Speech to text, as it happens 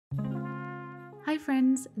Hi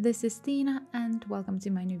friends, this is Tina and welcome to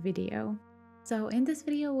my new video. So in this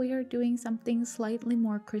video we are doing something slightly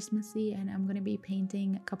more Christmassy and I'm going to be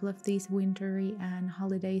painting a couple of these wintry and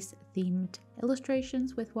holidays themed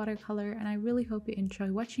illustrations with watercolor, and I really hope you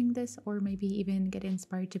enjoy watching this or maybe even get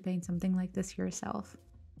inspired to paint something like this yourself.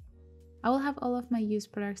 I will have all of my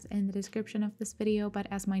used products in the description of this video, but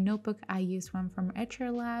as my notebook I use one from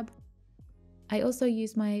Etchr Lab. I also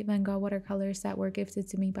use my Van Gogh watercolors that were gifted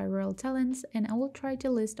to me by Royal Talents, and I will try to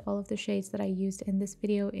list all of the shades that I used in this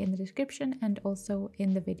video in the description and also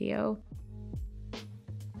in the video.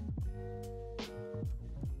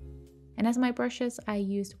 And as my brushes, I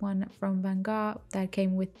used one from Van Gogh that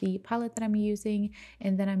came with the palette that I'm using,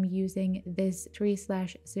 and then I'm using this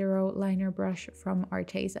 3/0 liner brush from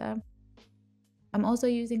Arteza. I'm also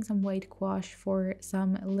using some white gouache for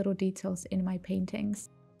some little details in my paintings.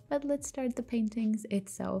 But let's start the paintings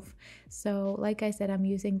itself. So like I said, I'm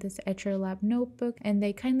using this Etchr Lab notebook and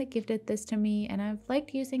they kindly gifted this to me, and I've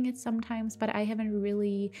liked using it sometimes, but I haven't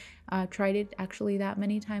really tried it actually that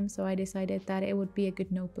many times, so I decided that it would be a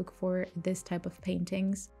good notebook for this type of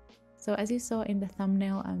paintings. So as you saw in the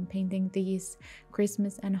thumbnail, I'm painting these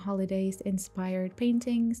Christmas and holidays inspired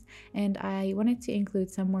paintings, and I wanted to include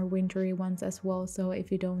some more wintry ones as well, so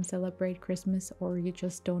if you don't celebrate Christmas or you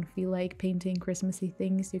just don't feel like painting Christmassy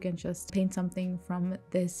things, you can just paint something from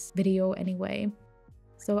this video anyway.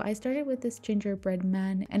 So I started with this gingerbread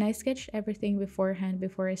man and I sketched everything beforehand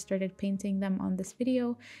before I started painting them on this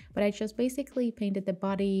video, but I just basically painted the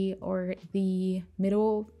body or the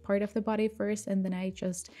middle part of the body first, and then I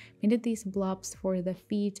just painted these blobs for the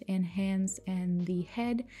feet and hands and the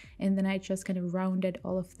head, and then I just kind of rounded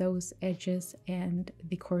all of those edges and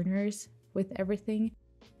the corners with everything.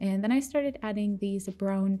 And then I started adding these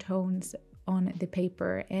brown tones on the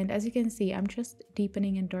paper, and as you can see, I'm just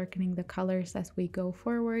deepening and darkening the colors as we go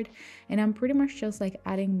forward, and I'm pretty much just like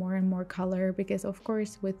adding more and more color because of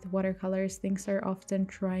course with watercolors things are often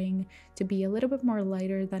trying to be a little bit more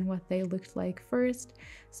lighter than what they looked like first,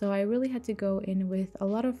 so I really had to go in with a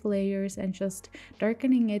lot of layers and just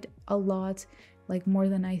darkening it a lot, like more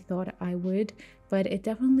than I thought I would, but it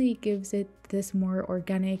definitely gives it this more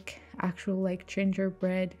organic, actual like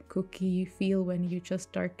gingerbread cookie feel when you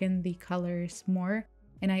just darken the colors more.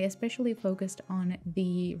 And I especially focused on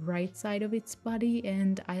the right side of its body,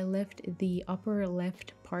 and I left the upper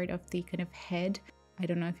left part of the kind of head, I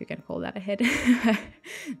don't know if you can call that a head,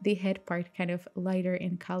 the head part kind of lighter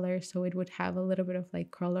in color, so it would have a little bit of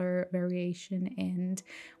like color variation and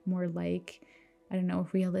more like, I don't know,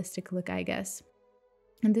 realistic look, I guess.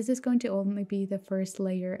 And this is going to only be the first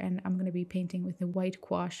layer, and I'm going to be painting with the white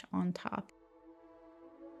gouache on top.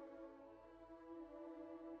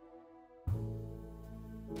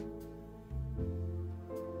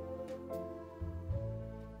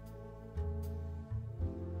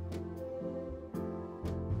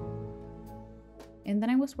 And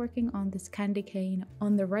then I was working on this candy cane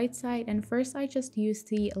on the right side, and first I just used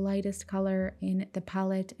the lightest color in the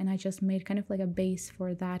palette and I just made kind of like a base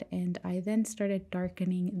for that, and I then started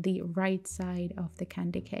darkening the right side of the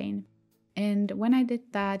candy cane. And when I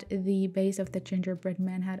did that, the base of the gingerbread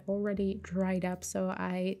man had already dried up, so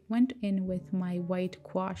I went in with my white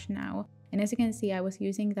gouache now. And as you can see, I was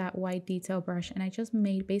using that white detail brush and I just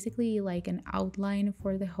made basically like an outline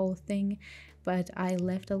for the whole thing, but I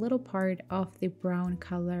left a little part of the brown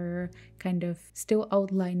color kind of still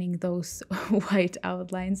outlining those white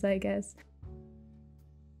outlines, I guess.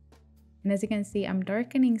 And as you can see, I'm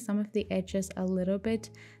darkening some of the edges a little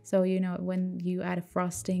bit, so you know when you add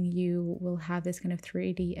frosting you will have this kind of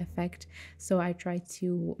 3D effect, so I tried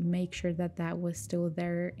to make sure that that was still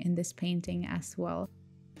there in this painting as well.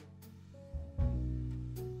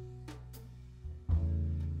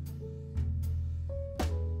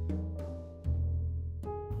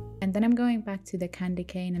 And then I'm going back to the candy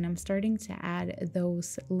cane and I'm starting to add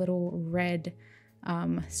those little red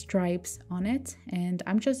stripes on it, and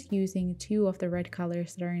I'm just using two of the red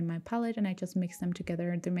colors that are in my palette and I just mix them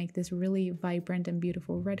together to make this really vibrant and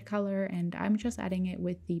beautiful red color, and I'm just adding it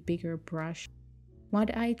with the bigger brush.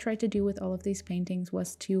 What I tried to do with all of these paintings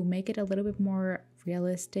was to make it a little bit more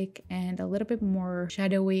realistic and a little bit more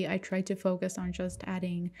shadowy. I tried to focus on just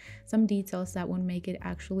adding some details that would make it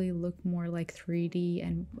actually look more like 3D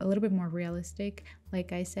and a little bit more realistic,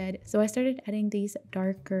 like I said. So I started adding these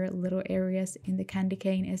darker little areas in the candy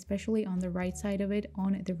cane, especially on the right side of it,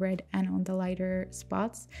 on the red and on the lighter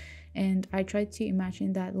spots. And I tried to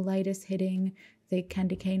imagine that lightest hitting the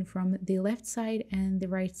candy cane from the left side and the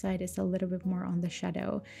right side is a little bit more on the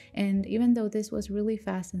shadow. And even though this was really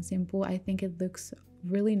fast and simple, I think it looks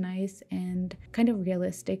really nice and kind of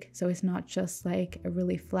realistic, so it's not just like a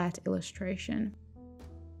really flat illustration.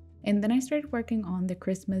 And then I started working on the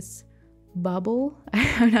Christmas bubble.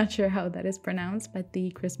 I'm not sure how that is pronounced, but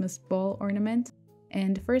the Christmas ball ornament.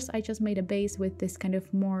 And first I just made a base with this kind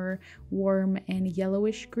of more warm and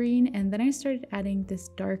yellowish green, and then I started adding this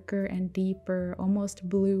darker and deeper, almost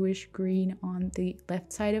bluish green on the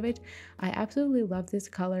left side of it. I absolutely love this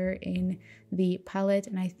color in the palette,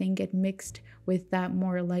 and I think it mixed with that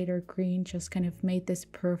more lighter green just kind of made this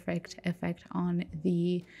perfect effect on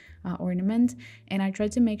the ornament. And I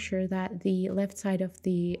tried to make sure that the left side of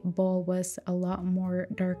the ball was a lot more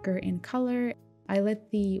darker in color. I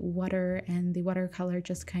let the water and the watercolor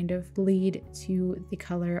just kind of bleed to the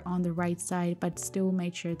color on the right side, but still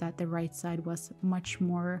made sure that the right side was much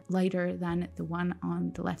more lighter than the one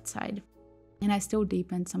on the left side. And I still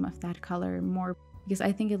deepened some of that color more because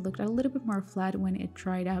I think it looked a little bit more flat when it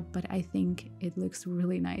dried up, but I think it looks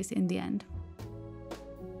really nice in the end.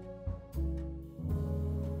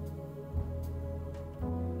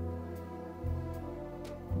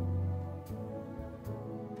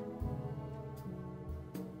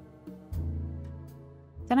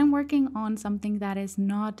 Then I'm working on something that is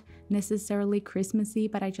not necessarily Christmassy,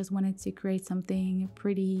 but I just wanted to create something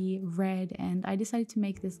pretty red, and I decided to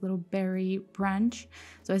make this little berry branch.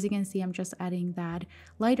 So as you can see, I'm just adding that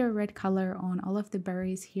lighter red color on all of the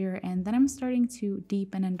berries here, and then I'm starting to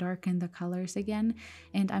deepen and darken the colors again,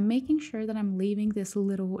 and I'm making sure that I'm leaving this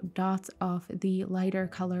little dots of the lighter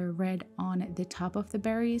color red on the top of the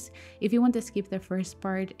berries. If you want to skip the first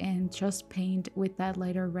part and just paint with that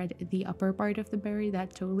lighter red the upper part of the berry,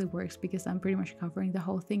 that totally works because I'm pretty much covering the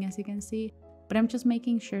whole thing, as you can see. But I'm just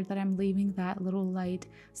making sure that I'm leaving that little light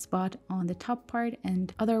spot on the top part,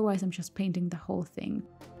 and otherwise I'm just painting the whole thing.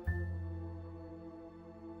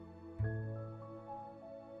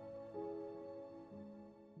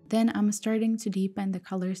 Then I'm starting to deepen the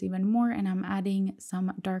colors even more, and I'm adding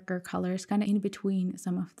some darker colors kind of in between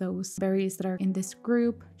some of those berries that are in this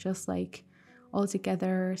group, just like all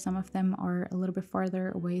together. Some of them are a little bit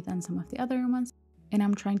farther away than some of the other ones. And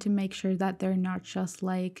I'm trying to make sure that they're not just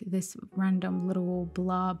like this random little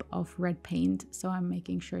blob of red paint. So I'm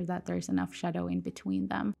making sure that there's enough shadow in between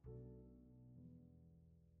them.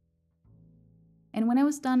 And when I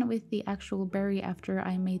was done with the actual berry, after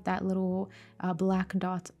I made that little black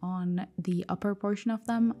dot on the upper portion of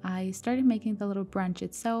them, I started making the little branch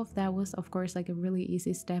itself. That was, of course, like a really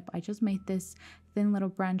easy step. I just made this thin little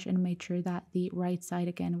branch and made sure that the right side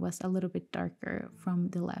again was a little bit darker from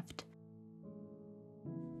the left.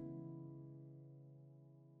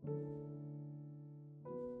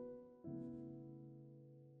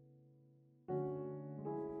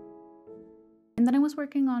 And then I was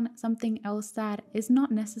working on something else that is not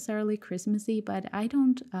necessarily Christmassy, but I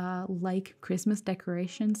don't like Christmas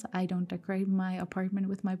decorations. I don't decorate my apartment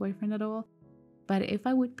with my boyfriend at all. But if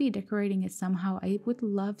I would be decorating it somehow, I would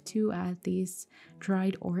love to add these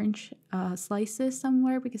dried orange slices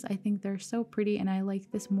somewhere because I think they're so pretty, and I like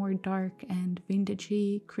this more dark and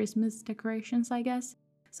vintagey Christmas decorations, I guess.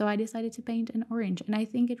 So I decided to paint an orange, and I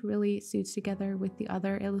think it really suits together with the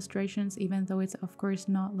other illustrations, even though it's of course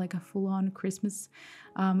not like a full-on Christmas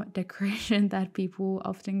decoration that people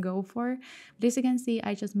often go for. But as you can see,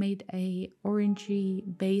 I just made a orangey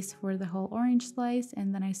base for the whole orange slice,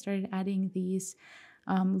 and then I started adding these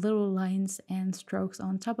little lines and strokes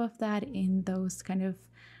on top of that in those kind of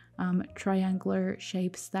triangular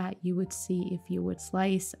shapes that you would see if you would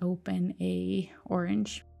slice open a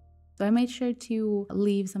orange. So I made sure to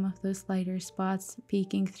leave some of those lighter spots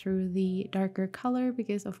peeking through the darker color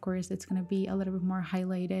because of course it's going to be a little bit more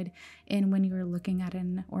highlighted, and when you're looking at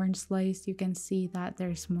an orange slice you can see that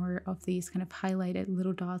there's more of these kind of highlighted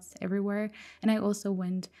little dots everywhere. And I also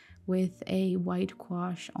went with a white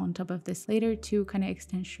gouache on top of this later to kind of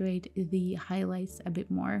accentuate the highlights a bit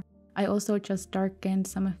more. I also just darkened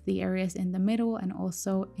some of the areas in the middle and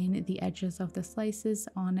also in the edges of the slices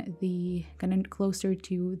on the kind of closer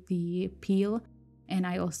to the peel, and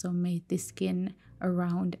I also made the skin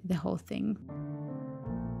around the whole thing.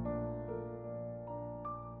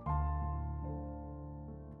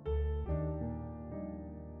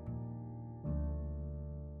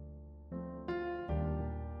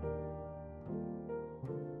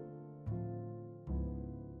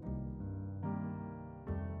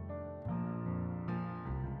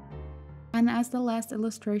 And as the last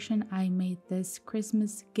illustration, I made this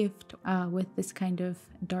Christmas gift with this kind of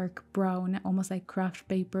dark brown, almost like craft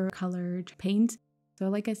paper colored paint. So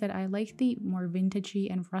like I said, I like the more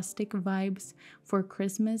vintagey and rustic vibes for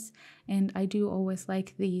Christmas, and I do always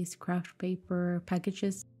like these craft paper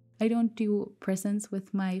packages. I don't do presents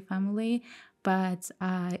with my family, But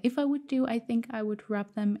if I would do, I think I would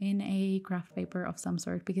wrap them in a craft paper of some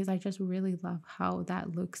sort, because I just really love how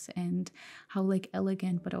that looks and how like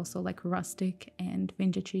elegant but also like rustic and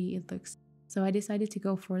vintagey it looks. So I decided to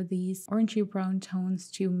go for these orangey brown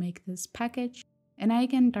tones to make this package. And I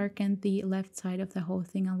again darkened the left side of the whole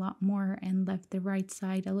thing a lot more and left the right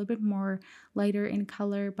side a little bit more lighter in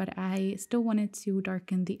color, but I still wanted to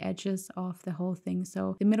darken the edges of the whole thing.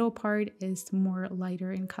 So the middle part is more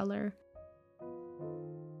lighter in color.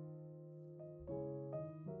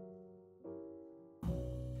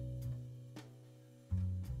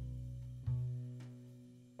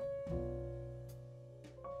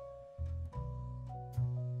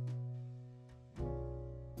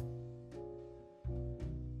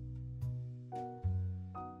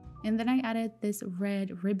 And then I added this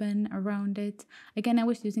red ribbon around it. Again, I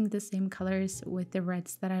was using the same colors with the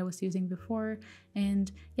reds that I was using before.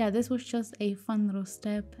 And yeah, this was just a fun little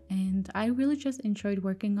step. And I really just enjoyed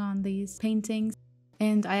working on these paintings.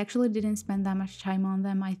 And I actually didn't spend that much time on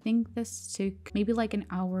them. I think this took maybe like an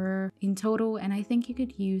hour in total. And I think you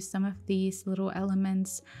could use some of these little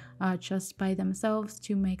elements just by themselves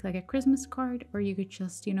to make like a Christmas card, or you could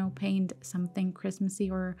just, you know, paint something Christmassy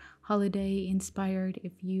or holiday inspired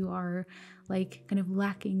if you are like kind of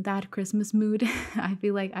lacking that Christmas mood. I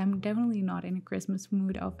feel like I'm definitely not in a Christmas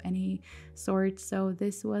mood of any sort. So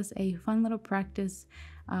this was a fun little practice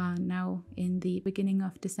now in the beginning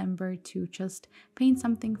of December to just paint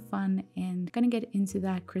something fun and kind of get into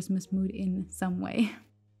that Christmas mood in some way.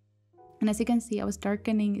 And as you can see, I was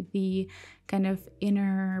darkening the kind of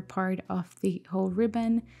inner part of the whole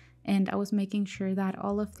ribbon, and I was making sure that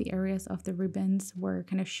all of the areas of the ribbons were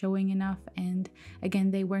kind of showing enough, and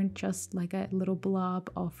again, they weren't just like a little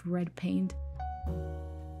blob of red paint.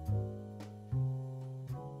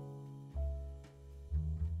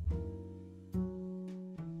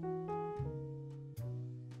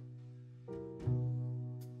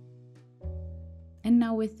 And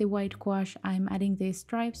now with the white gouache, I'm adding these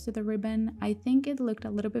stripes to the ribbon. I think it looked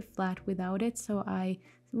a little bit flat without it, so I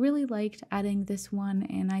really liked adding this one,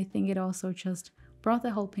 and I think it also just brought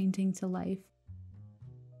the whole painting to life.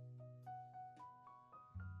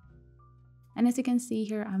 And as you can see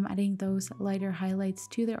here, I'm adding those lighter highlights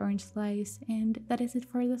to the orange slice, and that is it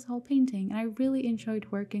for this whole painting. And I really enjoyed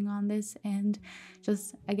working on this and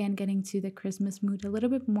just again getting to the Christmas mood a little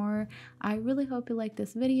bit more. I really hope you liked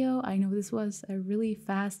this video. I know this was a really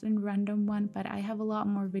fast and random one, but I have a lot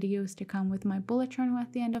more videos to come with my bullet journal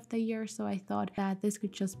at the end of the year, so I thought that this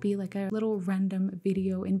could just be like a little random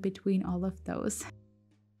video in between all of those.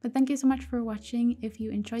 But thank you so much for watching. If you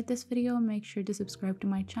enjoyed this video, make sure to subscribe to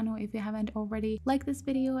my channel if you haven't already. Like this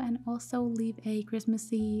video and also leave a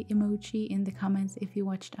Christmassy emoji in the comments if you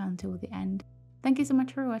watched until the end. Thank you so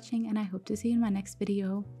much for watching, and I hope to see you in my next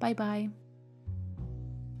video. Bye bye!